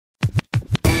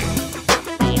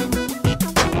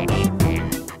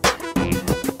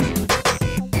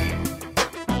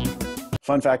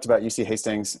Fun fact about UC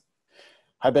Hastings.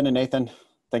 Hi, Ben and Nathan.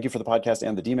 Thank you for the podcast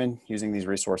and the demon. Using these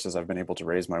resources, I've been able to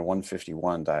raise my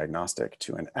 151 diagnostic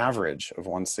to an average of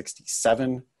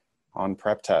 167 on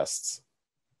prep tests.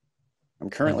 I'm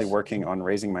currently working on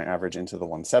raising my average into the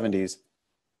 170s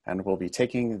and will be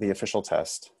taking the official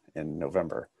test in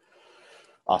November.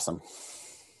 Awesome.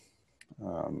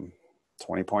 20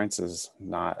 points is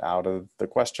not out of the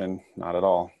question, not at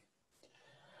all.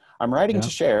 I'm writing to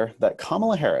share that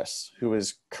Kamala Harris, who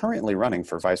is currently running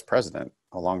for vice president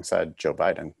alongside Joe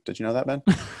Biden. Did you know that, Ben?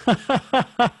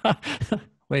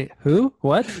 Wait, who?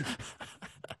 What?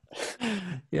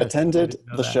 Yes, attended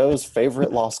the show's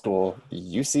favorite law school,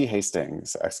 UC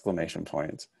Hastings, !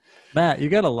 Matt, you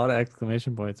got a lot of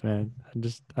exclamation points, man.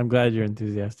 I'm glad you're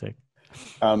enthusiastic.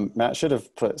 Matt should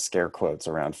have put scare quotes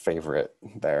around favorite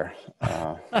there.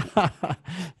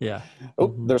 Yeah.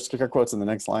 Oh, there's scare quotes in the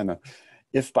next line, though.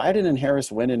 If Biden and Harris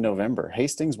win in November,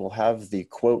 Hastings will have the,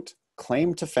 quote,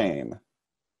 claim to fame.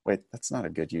 Wait, that's not a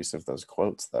good use of those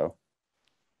quotes, though.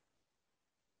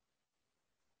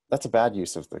 That's a bad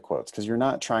use of the quotes because you're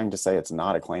not trying to say it's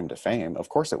not a claim to fame. Of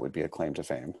course it would be a claim to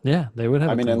fame. Yeah, they would have.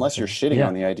 I mean, unless you're shitting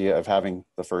on the idea of having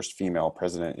the first female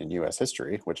president in U.S.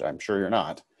 history, which I'm sure you're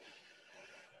not.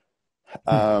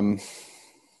 Okay.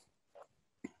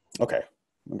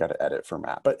 We got to edit for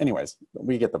Matt. But anyways,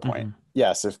 we get the point.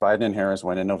 Yes, if Biden and Harris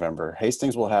win in November,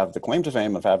 Hastings will have the claim to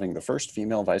fame of having the first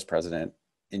female vice president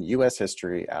in U.S.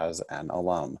 history as an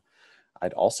alum.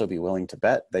 I'd also be willing to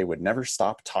bet they would never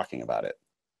stop talking about it.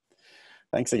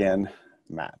 Thanks again,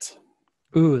 Matt.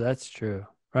 Ooh, that's true,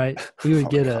 right? We would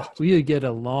get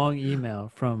a long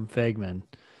email from Fagman.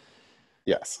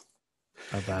 Yes.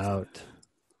 About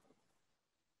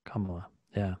Kamala.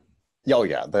 Yeah. Oh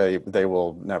yeah, they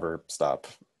will never stop.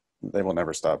 They will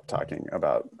never stop talking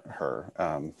about her.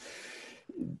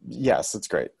 Yes, it's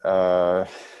great. I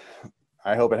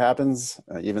hope it happens,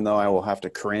 even though I will have to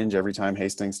cringe every time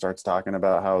Hastings starts talking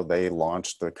about how they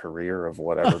launched the career of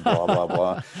whatever, blah, blah,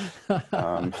 blah.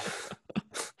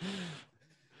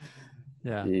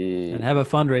 Yeah, and have a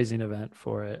fundraising event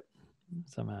for it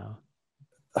somehow.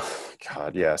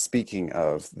 God, yeah. Speaking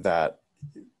of that,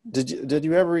 did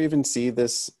you ever even see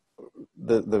this?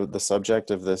 The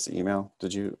subject of this email?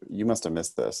 You must have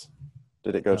missed this.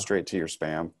 Did it go straight to your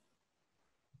spam?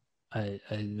 I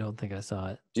don't think I saw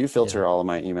it. Do you filter all of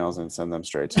my emails and send them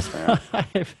straight to spam?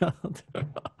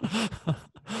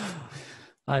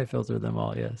 I filter them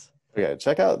all, yes. Okay,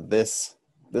 check out this.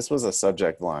 This was a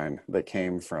subject line that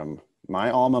came from my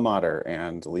alma mater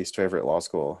and least favorite law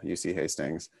school, UC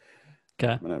Hastings.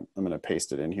 Okay. I'm gonna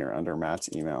paste it in here under Matt's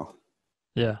email.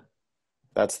 Yeah.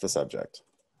 That's the subject.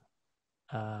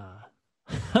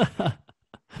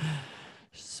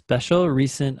 Special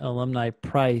recent alumni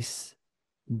price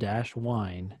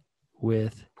 -wine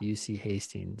with UC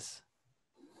Hastings.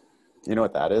 You know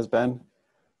what that is, Ben?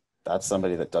 That's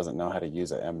somebody that doesn't know how to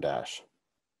use a M-.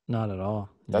 Not at all.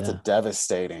 That's a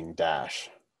devastating dash.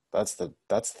 That's the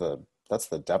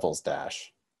devil's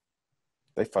dash.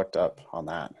 They fucked up on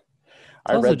that.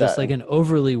 It's also just like an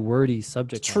overly wordy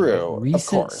subject. True, recent, of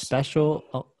course. Special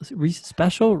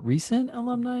recent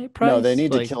alumni price? No, they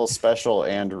need to kill special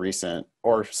and recent,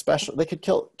 or special. They could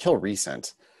kill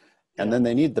recent, and then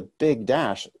they need the big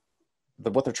dash.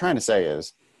 What they're trying to say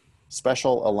is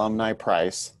special alumni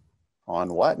price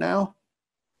on what now?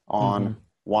 On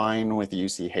wine with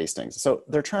UC Hastings. So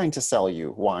they're trying to sell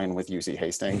you wine with UC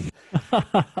Hastings,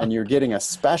 and you're getting a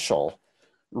special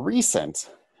recent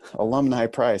alumni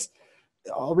price.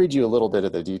 I'll read you a little bit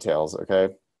of the details,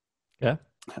 okay? Yeah.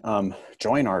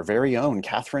 Join our very own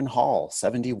Catherine Hall,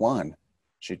 71.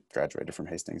 She graduated from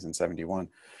Hastings in 71.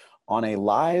 On a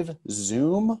live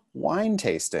Zoom wine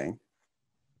tasting.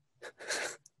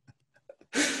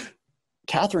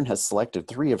 Catherine has selected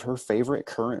 3 of her favorite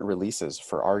current releases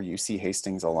for our UC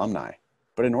Hastings alumni.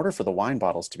 But in order for the wine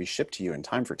bottles to be shipped to you in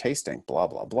time for tasting, blah,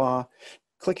 blah, blah,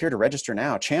 click here to register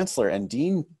now. Chancellor and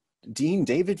Dean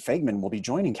David Fagman will be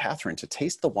joining Catherine to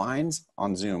taste the wines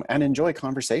on Zoom and enjoy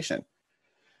conversation.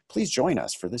 Please join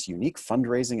us for this unique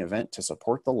fundraising event to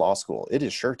support the law school. It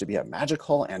is sure to be a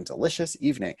magical and delicious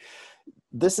evening.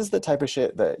 This is the type of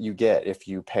shit that you get if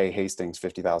you pay Hastings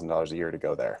 $50,000 a year to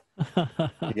go there.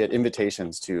 You get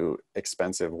invitations to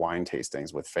expensive wine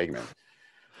tastings with Fagman.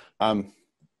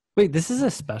 Wait, this is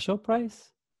a special price?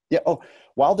 Yeah. Oh,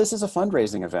 while this is a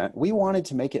fundraising event, we wanted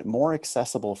to make it more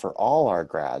accessible for all our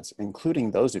grads,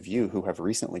 including those of you who have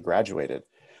recently graduated.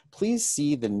 Please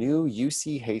see the new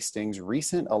UC Hastings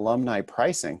recent alumni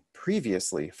pricing,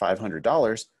 previously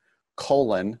 $500,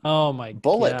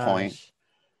 bullet point.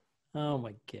 Oh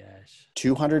my gosh.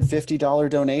 $250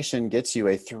 donation gets you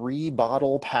a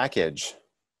 3-bottle package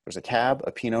There's a Cab,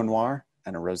 a Pinot Noir,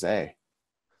 and a Rosé.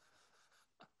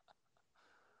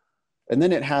 And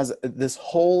then it has this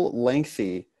whole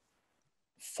lengthy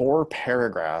 4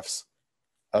 paragraphs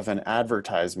of an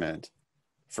advertisement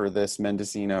for this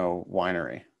Mendocino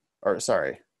winery. Or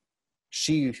sorry,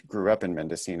 she grew up in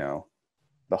Mendocino.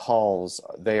 The Halls,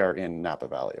 they are in Napa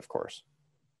Valley, of course.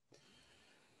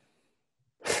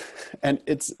 And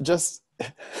it's just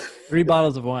 3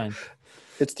 bottles of wine.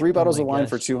 it's 3 Oh bottles my of wine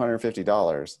for gosh.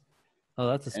 $250. Oh,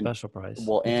 that's a And special price.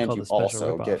 well, It's and called you a special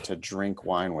also get ripoff. to drink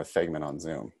wine with Figment on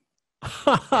Zoom.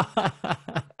 Tell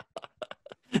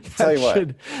That you what,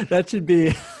 should that should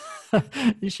be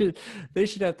you should they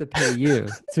should have to pay you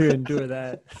to endure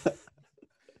that.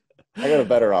 I got Yeah. a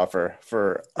better offer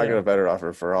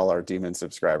for all our Demon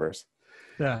subscribers.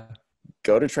 Yeah.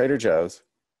 Go to Trader Joe's,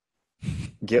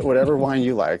 get whatever wine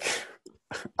you like.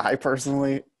 I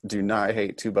personally do not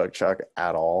hate $2 Chuck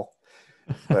at all.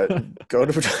 But go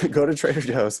to go to Trader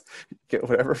Joe's, get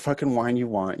whatever fucking wine you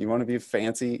want. You want to be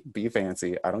fancy, be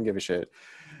fancy. I don't give a shit.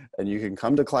 And you can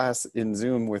come to class in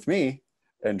Zoom with me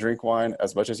and drink wine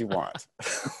as much as you want.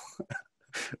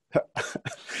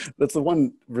 That's the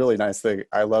one really nice thing.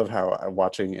 I love how I'm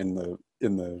watching in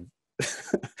the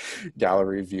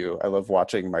gallery view. I love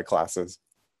watching my classes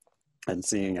and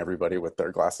seeing everybody with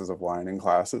their glasses of wine in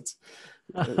class. It's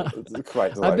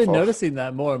quite I've been delightful. noticing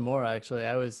that more and more actually.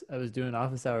 I was doing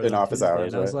office hours In on office Tuesday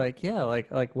hours, and I was right? like, yeah,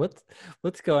 like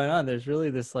what's going on? There's really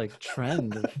this like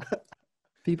trend of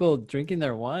people drinking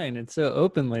their wine and so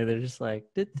openly. They're just like,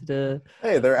 "Da-da-da."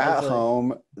 Hey, they're I was at like,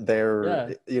 home. They're,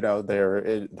 yeah. you know,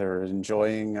 they're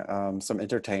enjoying some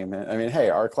entertainment. I mean, hey,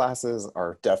 our classes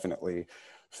are definitely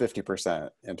 50%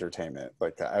 entertainment.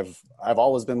 Like I've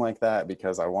always been like that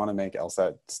because I want to make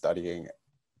LSAT studying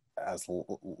as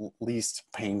least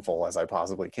painful as I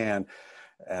possibly can.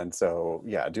 And so,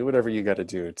 yeah, do whatever you got to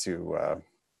do to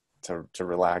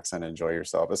relax and enjoy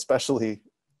yourself, especially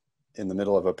in the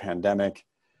middle of a pandemic,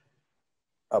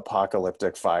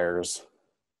 apocalyptic fires,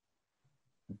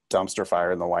 dumpster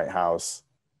fire in the White House.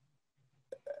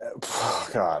 Oh,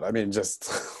 God, I mean,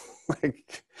 just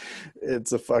like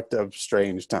it's a fucked up,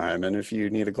 strange time. And if you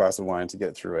need a glass of wine to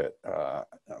get through it,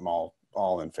 I'm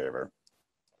all in favor.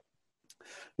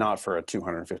 Not for a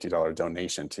 $250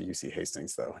 donation to UC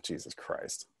Hastings, though. Jesus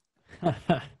Christ, Yeah,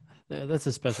 that's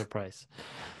a special price.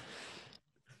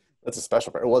 that's a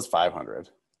special. It was 500. I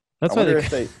That's why wonder if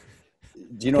they.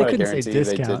 Do you know they what I couldn't say guarantee you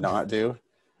they did discount. not do?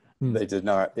 Hmm. They did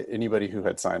not. Anybody who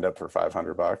had signed up for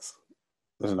 $500,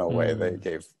 there's no way they Hmm.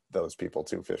 gave those people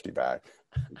 250 back.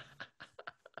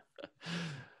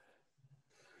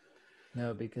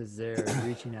 No, because they're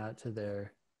reaching out to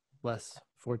their less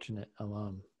fortunate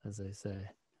alum, as they say.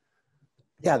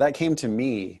 Yeah, that came to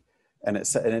me, and it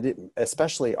said, and it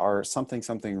especially our something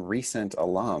recent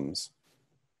alums.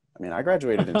 I mean, I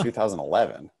graduated in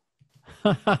 2011.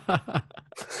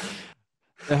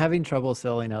 They're having trouble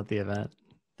selling out the event.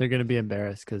 They're going to be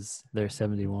embarrassed because their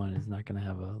 71 is not going to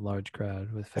have a large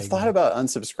crowd with I've thought Fagman. about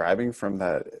unsubscribing from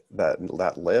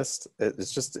that list.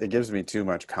 It's just it gives me too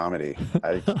much comedy.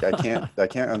 I can't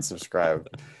unsubscribe.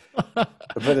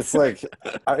 But it's like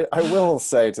I will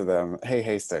say to them, hey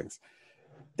Hastings,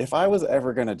 if I was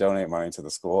ever going to donate money to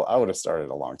the school, I would have started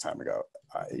a long time ago.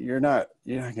 You're not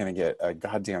going to get a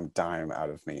goddamn dime out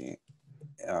of me.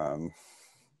 Um,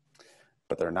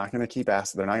 but they're not going to keep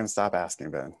asking. They're not going to stop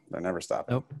asking, Ben. They're never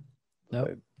stopping. Nope.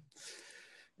 Nope.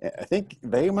 I think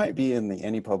they might be in the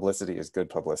any publicity is good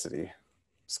publicity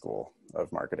school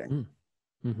of marketing.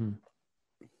 Mm. Hmm.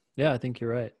 Yeah, I think you're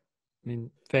right. I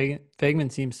mean,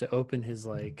 Fagman seems to open his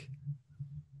like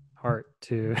heart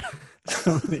to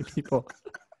so many people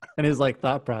and his like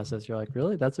thought process. You're like,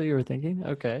 really? That's what you were thinking?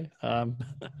 Okay.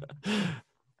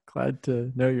 Glad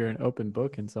to know you're an open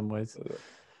book in some ways.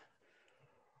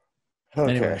 Okay,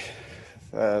 Anyway,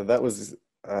 that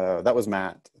was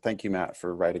Matt. Thank you, Matt,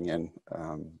 for writing in.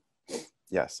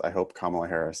 Yes, I hope Kamala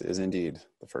Harris is indeed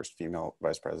the first female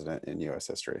vice president in U.S.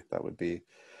 history. That would be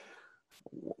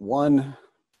one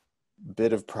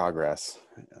bit of progress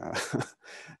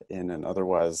in an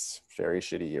otherwise very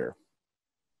shitty year.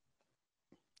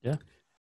 yeah.